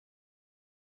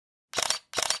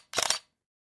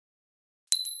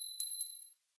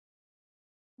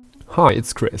Hi,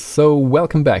 it's Chris. So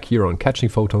welcome back here on Catching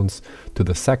Photons to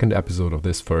the second episode of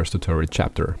this first tutorial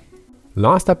chapter.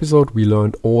 Last episode we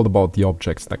learned all about the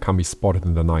objects that can be spotted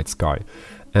in the night sky.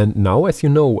 And now as you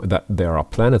know that there are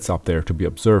planets up there to be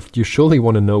observed, you surely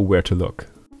want to know where to look.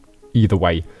 Either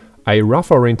way, a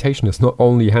rough orientation is not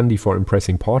only handy for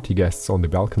impressing party guests on the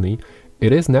balcony,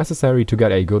 it is necessary to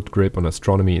get a good grip on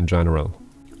astronomy in general.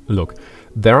 Look,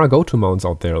 there are go-to mounts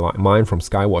out there like mine from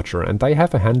Skywatcher, and they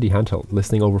have a handy handheld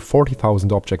listing over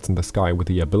 40,000 objects in the sky with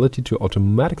the ability to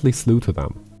automatically slew to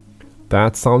them.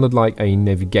 That sounded like a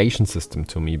navigation system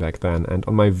to me back then, and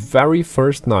on my very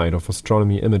first night of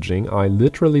astronomy imaging I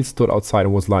literally stood outside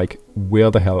and was like,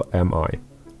 where the hell am I?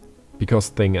 Because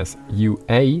thing is, you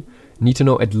A, need to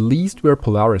know at least where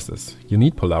Polaris is. You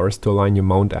need Polaris to align your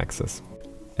mount axis.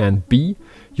 And B,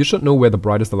 you should know where the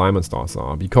brightest alignment stars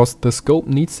are, because the scope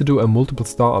needs to do a multiple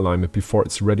star alignment before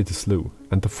it's ready to slew.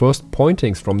 And the first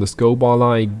pointings from the scope are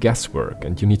like guesswork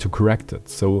and you need to correct it,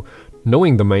 so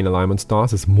knowing the main alignment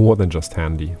stars is more than just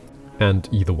handy. And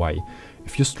either way,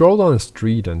 if you stroll down a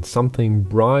street and something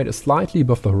bright is slightly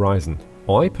above the horizon,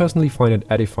 I personally find it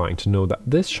edifying to know that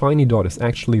this shiny dot is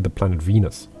actually the planet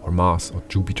Venus, or Mars, or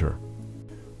Jupiter.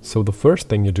 So the first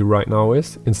thing you do right now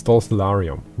is install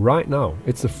Stellarium. Right now,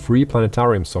 it's a free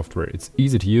planetarium software. It's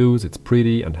easy to use, it's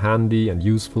pretty and handy and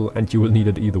useful, and you will need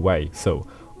it either way. So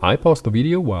I pause the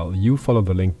video while you follow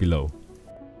the link below.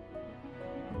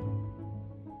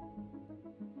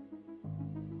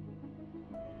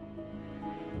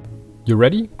 You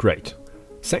ready? Great.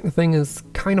 Second thing is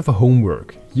kind of a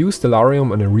homework. Use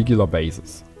Stellarium on a regular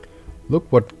basis. Look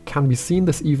what can be seen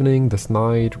this evening, this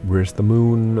night, where's the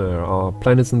moon, are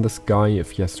planets in the sky,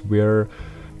 if yes where,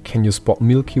 can you spot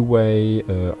Milky Way,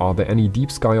 are there any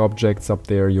deep sky objects up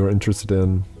there you're interested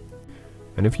in?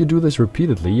 And if you do this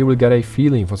repeatedly, you will get a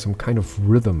feeling for some kind of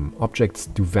rhythm. Objects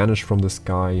do vanish from the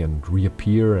sky and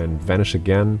reappear and vanish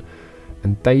again,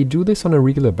 and they do this on a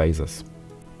regular basis.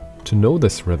 To know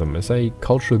this rhythm is a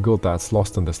cultural good that's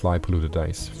lost in these light polluted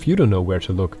days. Few don't know where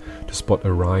to look to spot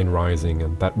Orion rising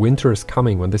and that winter is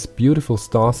coming when this beautiful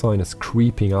star sign is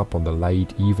creeping up on the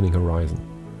late evening horizon.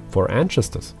 For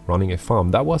ancestors running a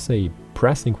farm, that was a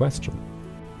pressing question.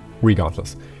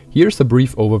 Regardless, here's a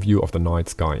brief overview of the night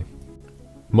sky.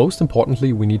 Most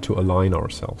importantly, we need to align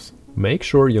ourselves. Make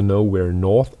sure you know where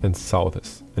north and south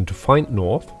is, and to find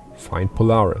north, find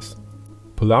Polaris.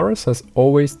 Polaris has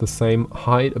always the same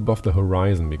height above the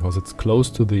horizon because it's close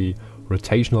to the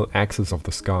rotational axis of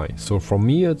the sky, so for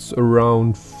me it's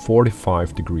around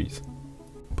 45 degrees.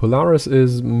 Polaris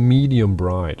is medium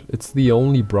bright. It's the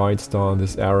only bright star in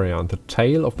this area and the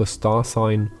tail of the star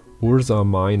sign Ursa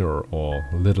Minor or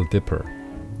Little Dipper.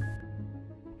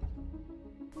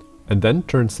 And then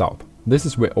turn south. This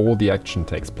is where all the action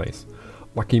takes place.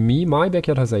 Lucky me, my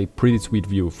backyard has a pretty sweet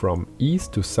view from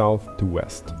east to south to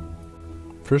west.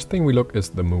 First thing we look is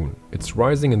the moon. It's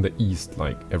rising in the east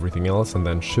like everything else and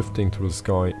then shifting through the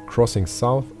sky, crossing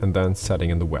south and then setting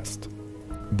in the west.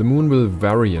 The moon will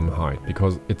vary in height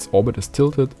because its orbit is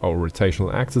tilted, our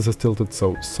rotational axis is tilted,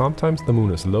 so sometimes the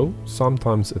moon is low,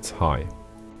 sometimes it's high.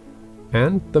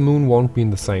 And the moon won't be in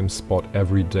the same spot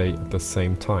every day at the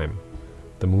same time.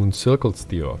 The moon circles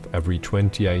the Earth every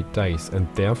 28 days and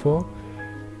therefore,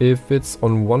 if it's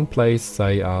on one place,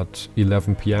 say at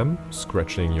 11 PM,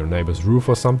 scratching your neighbor's roof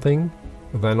or something,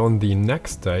 then on the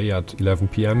next day at 11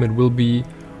 PM it will be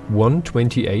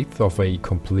 1/28 of a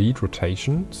complete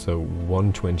rotation, so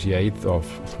 1/28 of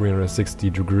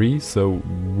 360 degrees, so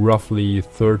roughly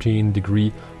 13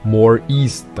 degrees more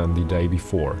east than the day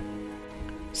before.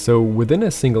 So within a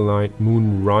single night,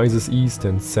 moon rises east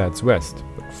and sets west,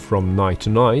 but from night to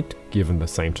night, given the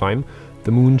same time,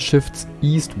 the moon shifts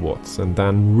eastwards and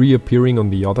then reappearing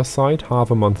on the other side half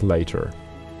a month later.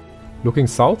 Looking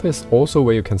south is also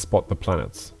where you can spot the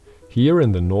planets. Here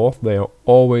in the north they are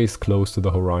always close to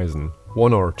the horizon,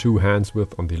 1 or 2 hands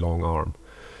width on the long arm.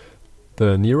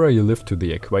 The nearer you live to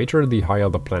the equator, the higher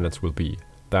the planets will be.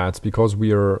 That's because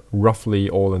we are roughly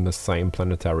all in the same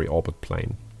planetary orbit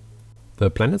plane.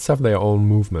 The planets have their own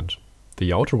movement.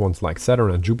 The outer ones like Saturn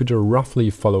and Jupiter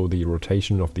roughly follow the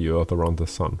rotation of the Earth around the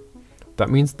Sun. That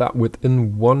means that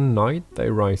within one night they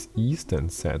rise east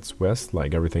and sets west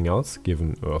like everything else,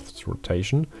 given Earth's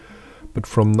rotation. But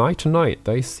from night to night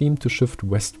they seem to shift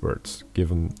westwards,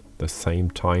 given the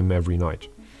same time every night.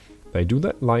 They do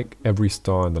that like every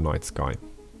star in the night sky.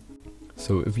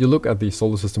 So if you look at the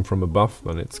solar system from above,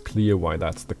 then it's clear why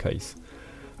that's the case.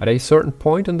 At a certain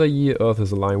point in the year, Earth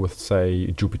is aligned with,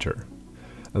 say, Jupiter.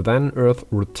 Then Earth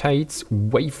rotates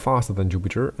way faster than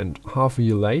Jupiter, and half a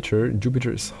year later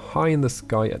Jupiter is high in the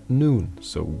sky at noon,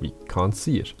 so we can't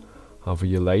see it. half a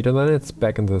year later then it's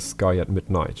back in the sky at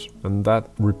midnight, and that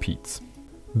repeats.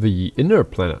 The inner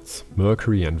planets,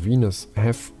 Mercury and Venus,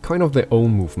 have kind of their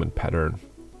own movement pattern.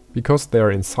 Because they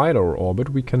are inside our orbit,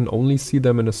 we can only see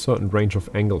them in a certain range of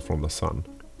angle from the Sun.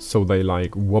 So they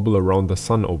like wobble around the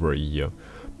Sun over a year.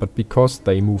 But because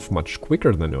they move much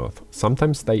quicker than Earth,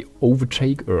 sometimes they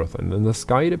overtake Earth, and in the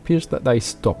sky it appears that they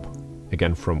stop,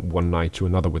 again from one night to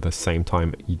another with the same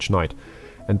time each night,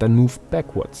 and then move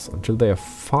backwards until they are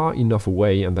far enough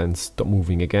away and then stop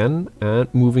moving again and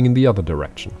moving in the other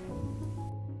direction.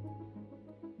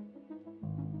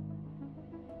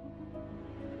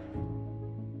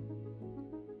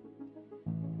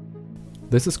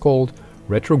 This is called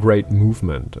retrograde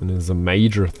movement and is a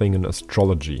major thing in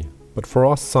astrology. But for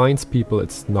us science people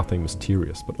it's nothing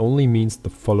mysterious, but only means the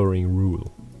following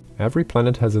rule. Every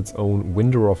planet has its own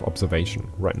window of observation.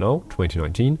 Right now,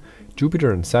 2019,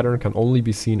 Jupiter and Saturn can only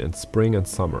be seen in spring and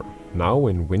summer. Now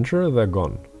in winter they're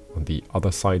gone, on the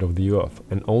other side of the Earth,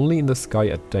 and only in the sky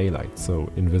at daylight,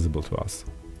 so invisible to us.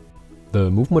 The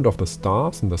movement of the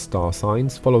stars and the star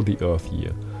signs follow the Earth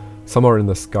year. Some are in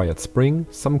the sky at spring,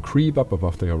 some creep up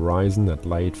above the horizon at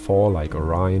late fall like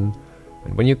Orion,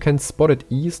 and when you can spot it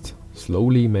east,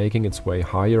 slowly making its way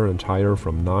higher and higher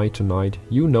from night to night,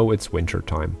 you know it's winter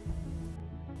time.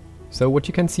 So what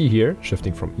you can see here,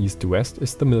 shifting from east to west,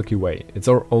 is the Milky Way. It's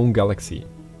our own galaxy.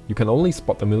 You can only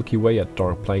spot the Milky Way at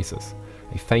dark places,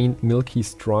 a faint milky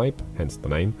stripe, hence the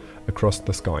name, across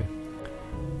the sky.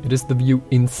 It is the view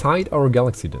inside our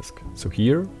galaxy disk, so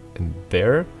here and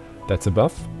there, that's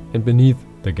above and beneath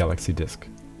the galaxy disk.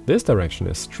 This direction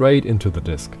is straight into the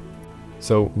disk.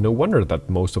 So no wonder that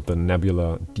most of the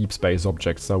nebula deep space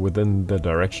objects are within the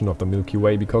direction of the Milky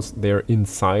Way, because they're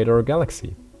inside our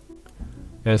galaxy.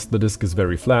 As the disk is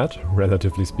very flat,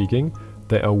 relatively speaking,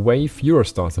 there are way fewer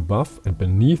stars above and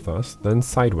beneath us than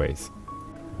sideways.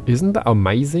 Isn't that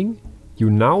amazing? You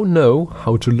now know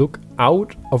how to look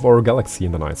out of our galaxy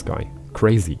in the night sky.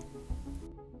 Crazy.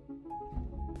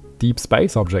 Deep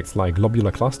space objects like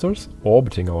globular clusters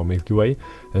orbiting our Milky Way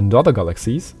and other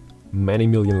galaxies many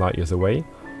million light years away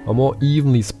are more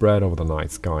evenly spread over the night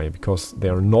sky because they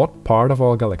are not part of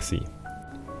our galaxy.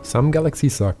 Some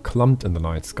galaxies are clumped in the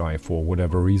night sky for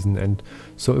whatever reason, and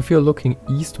so if you're looking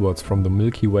eastwards from the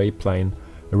Milky Way plane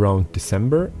around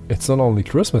December, it's not only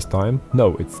Christmas time,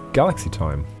 no, it's galaxy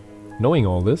time. Knowing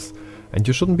all this, and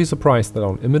you shouldn't be surprised that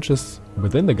on images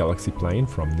within the galaxy plane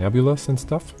from nebulas and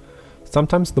stuff,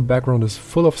 sometimes the background is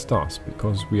full of stars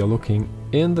because we are looking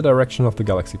in the direction of the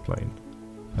galaxy plane.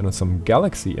 And on some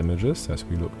galaxy images, as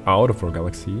we look out of our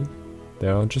galaxy,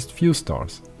 there are just few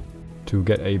stars. To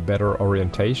get a better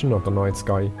orientation of the night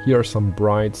sky, here are some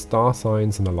bright star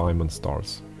signs and alignment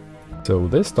stars. So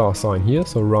this star sign here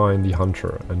is Orion the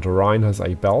Hunter, and Orion has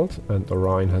a belt and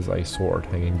Orion has a sword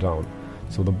hanging down.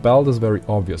 So the belt is very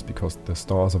obvious because the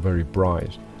stars are very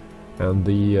bright. And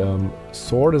the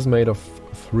sword is made of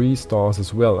 3 stars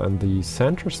as well, and the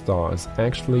center star is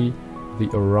actually the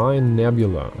Orion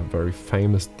Nebula, a very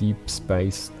famous deep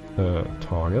space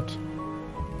target.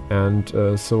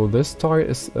 And so this target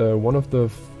is one of the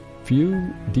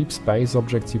few deep space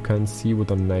objects you can see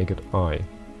with a naked eye.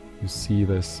 You see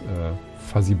this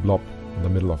fuzzy blob in the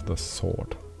middle of the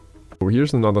sword. So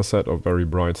here's another set of very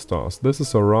bright stars. This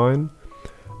is Orion,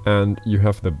 and you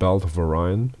have the belt of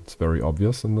Orion. It's very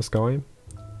obvious in the sky.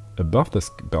 Above this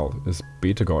belt is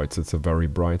Betelgeuse, it's a very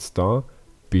bright star.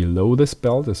 Below this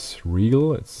belt is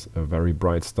Rigel, it's a very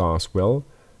bright star as well.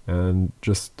 And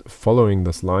just following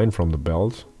this line from the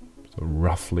belt, so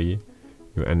roughly,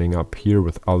 you're ending up here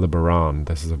with Aldebaran.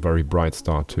 This is a very bright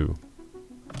star too.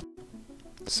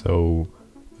 So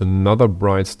another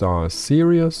bright star is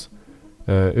Sirius.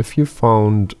 If you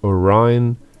found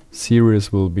Orion,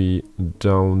 Sirius will be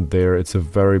down there. It's a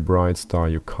very bright star,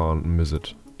 you can't miss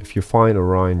it. If you find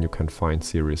Orion, you can find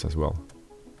Sirius as well.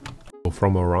 So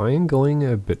from Orion, going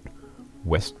a bit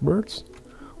westwards,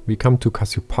 we come to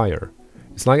Cassiopeia.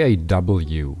 It's like a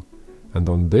W, and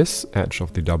on this edge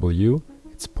of the W,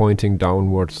 it's pointing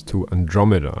downwards to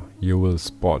Andromeda. You will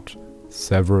spot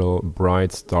several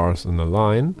bright stars in a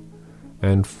line,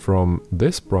 and from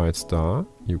this bright star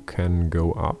you can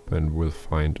go up and will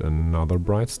find another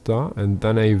bright star, and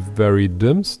then a very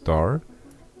dim star,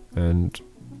 and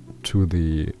to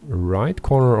the right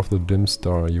corner of the dim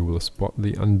star you will spot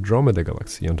the Andromeda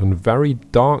galaxy. And on very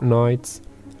dark nights,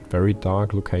 very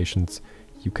dark locations,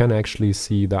 you can actually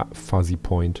see that fuzzy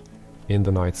point in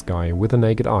the night sky with a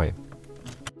naked eye.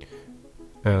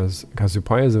 As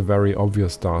Cassiopeia is a very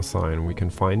obvious star sign, we can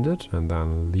find it and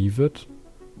then leave it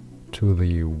to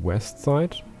the west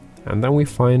side, and then we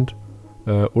find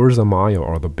Ursa Major,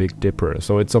 or the Big Dipper.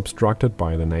 So it's obstructed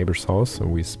by the neighbor's house, so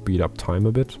we speed up time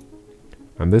a bit.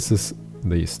 And this is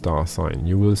the star sign.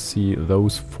 You will see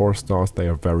those 4 stars, they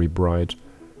are very bright,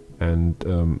 and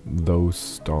those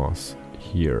stars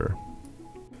here.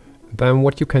 Then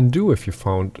what you can do if you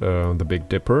found the Big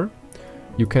Dipper,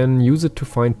 you can use it to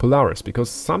find Polaris, because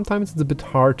sometimes it's a bit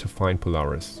hard to find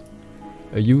Polaris.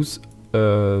 Use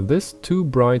these 2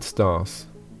 bright stars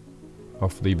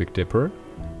of the Big Dipper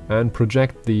and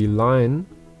project the line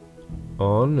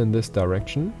on in this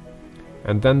direction,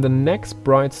 and then the next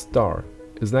bright star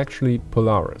is actually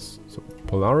Polaris. So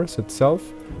Polaris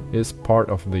itself is part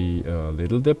of the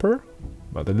Little Dipper,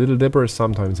 but the Little Dipper is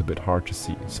sometimes a bit hard to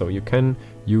see. So you can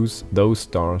use those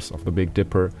stars of the Big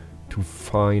Dipper to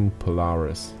find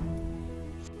Polaris.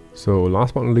 So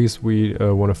last but not least, we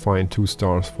want to find 2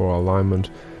 stars for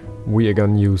alignment. We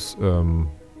again use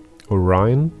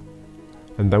Orion,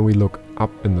 and then we look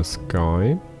up in the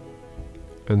sky.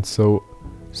 And so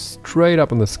straight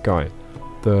up in the sky,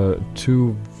 the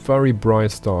 2 very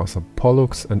bright stars are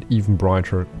Pollux and even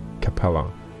brighter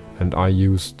Capella, and I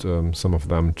used some of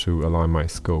them to align my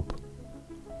scope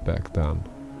back then.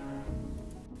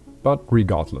 But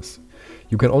regardless,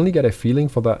 you can only get a feeling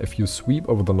for that if you sweep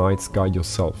over the night sky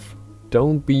yourself.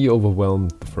 Don't be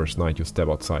overwhelmed the first night you step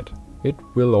outside. It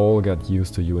will all get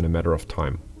used to you in a matter of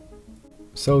time.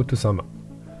 So to sum up,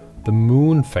 the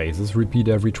moon phases repeat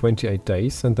every 28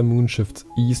 days and the moon shifts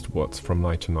eastwards from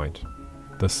night to night.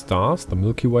 The stars, the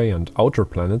Milky Way and outer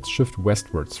planets shift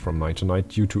westwards from night to night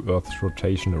due to Earth's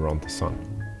rotation around the Sun.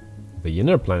 The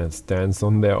inner planets dance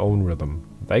on their own rhythm.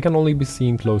 They can only be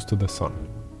seen close to the Sun.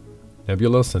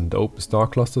 Nebulous and open star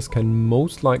clusters can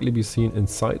most likely be seen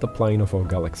inside the plane of our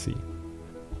galaxy.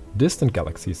 Distant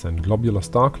galaxies and globular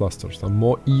star clusters are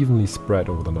more evenly spread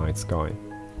over the night sky.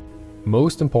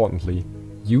 Most importantly,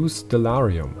 use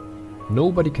Stellarium.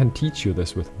 Nobody can teach you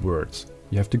this with words.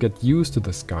 You have to get used to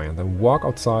the sky and then walk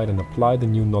outside and apply the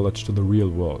new knowledge to the real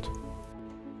world.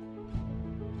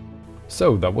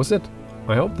 So that was it.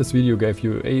 I hope this video gave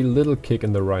you a little kick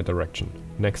in the right direction.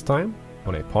 Next time,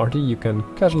 on a party, you can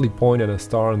casually point at a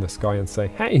star in the sky and say,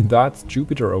 "Hey, that's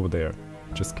Jupiter over there."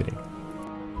 Just kidding.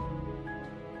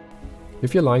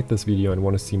 If you liked this video and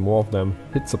want to see more of them,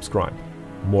 hit subscribe.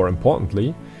 More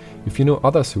importantly, if you know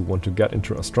others who want to get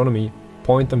into astronomy,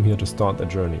 point them here to start their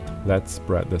journey. Let's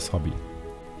spread this hobby.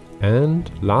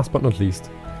 And last but not least,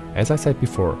 as I said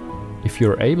before, if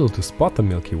you're able to spot the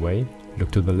Milky Way,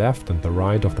 look to the left and the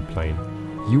right of the plane.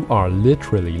 You are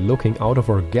literally looking out of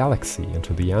our galaxy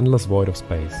into the endless void of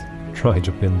space. Try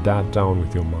to pin that down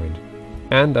with your mind.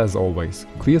 And as always,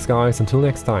 clear skies until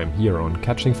next time here on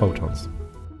Catching Photons.